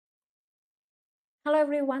Hello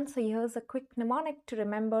everyone, so here's a quick mnemonic to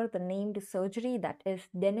remember the named surgery, that is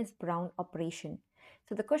Denis Browne operation.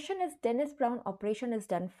 So the question is, Denis Browne operation is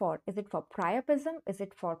done for, is it for priapism, is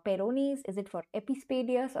it for Peyronie's, is it for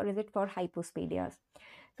epispadias, or is it for hypospadias?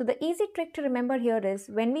 So the easy trick to remember here is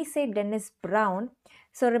when we say Denis Browne,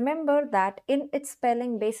 so remember that in its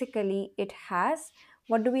spelling basically it has,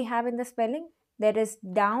 what do we have in the spelling? There is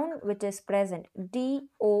down which is present,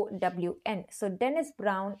 D-O-W-N. So Denis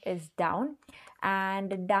Browne is down,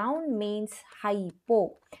 and down means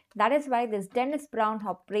hypo. That is why this Denis Browne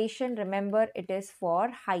operation, remember, it is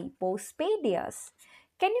for hypospadias.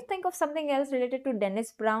 Can you think of something else related to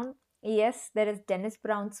Denis Browne? Yes, there is Denis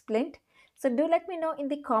Browne splint. So do let me know in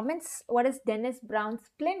the comments, what is Denis Browne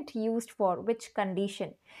splint used for, which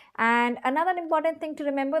condition? And another important thing to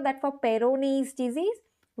remember, that for Peyronie's disease,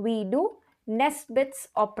 we do Nesbit's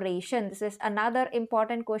operation. This is another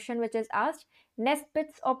important question which is asked.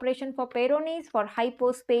 Nesbit's operation for Peyronie's. For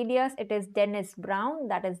hypospadias, it is Denis Browne,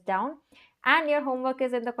 that is down. And your homework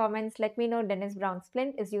is in the comments. Let me know Denis Browne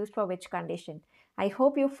splint is used for which condition. I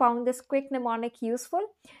hope you found this quick mnemonic useful.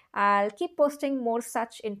 I'll keep posting more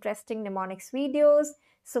such interesting mnemonics videos.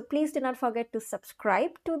 So please do not forget to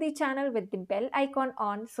subscribe to the channel with the bell icon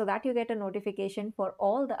on so that you get a notification for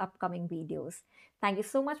all the upcoming videos. Thank you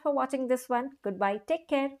so much for watching this one. Goodbye, take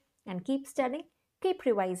care, and keep studying, keep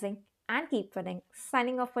revising, and keep winning.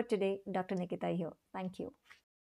 Signing off for today, Dr. Nikita here. Thank you.